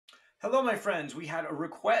Hello, my friends. We had a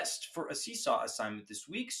request for a seesaw assignment this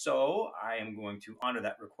week, so I am going to honor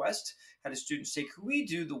that request. Had a student say, could we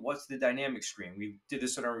do the what's the dynamic screen? We did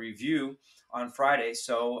this in our review on Friday,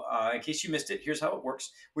 so in case you missed it, here's how it works.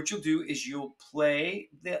 What you'll do is you'll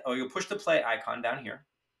you'll push the play icon down here,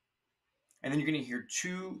 and then you're going to hear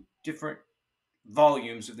two different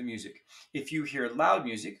volumes of the music. If you hear loud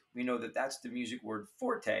music, we know that that's the music word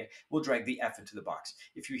forte. We'll drag the F into the box.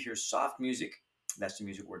 If you hear soft music, that's the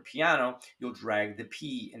music word piano, you'll drag the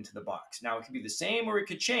P into the box. Now it could be the same or it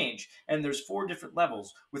could change, and there's 4 different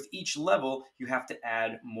levels. With each level, you have to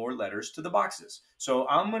add more letters to the boxes. So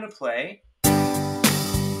I'm going to play.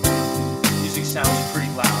 Music sounds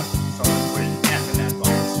pretty loud, so I'm going to put an F in that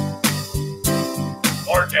box.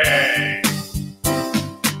 Forte!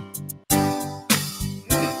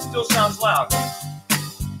 Still sounds loud.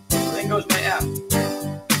 So there goes my F.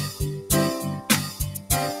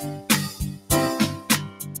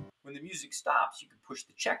 When the music stops, you can push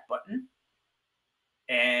the check button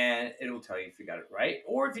and it'll tell you if you got it right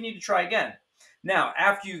or if you need to try again. Now,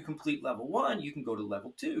 after you complete level 1, you can go to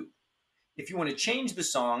level 2. If you want to change the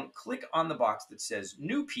song, click on the box that says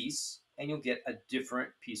new piece and you'll get a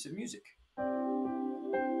different piece of music.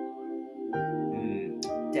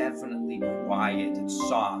 Definitely quiet and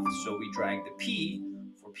soft, so we drag the P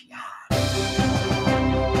for piano.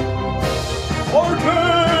 Forte!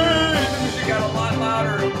 The music got a lot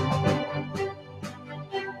louder.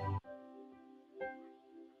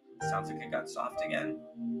 It sounds like it got soft again.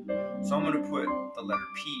 So I'm going to put the letter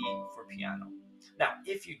P for piano. Now,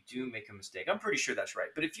 if you do make a mistake, I'm pretty sure that's right,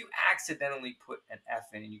 but if you accidentally put an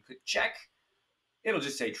F in and you click check, it'll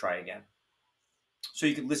just say try again. So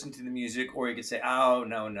you could listen to the music, or you could say, oh,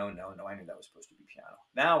 no, I knew that was supposed to be piano.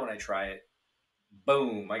 Now when I try it,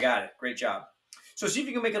 boom, I got it. Great job. So see if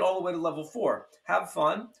you can make it all the way to level 4. Have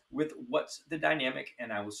fun with what's the dynamic,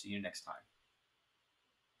 and I will see you next time.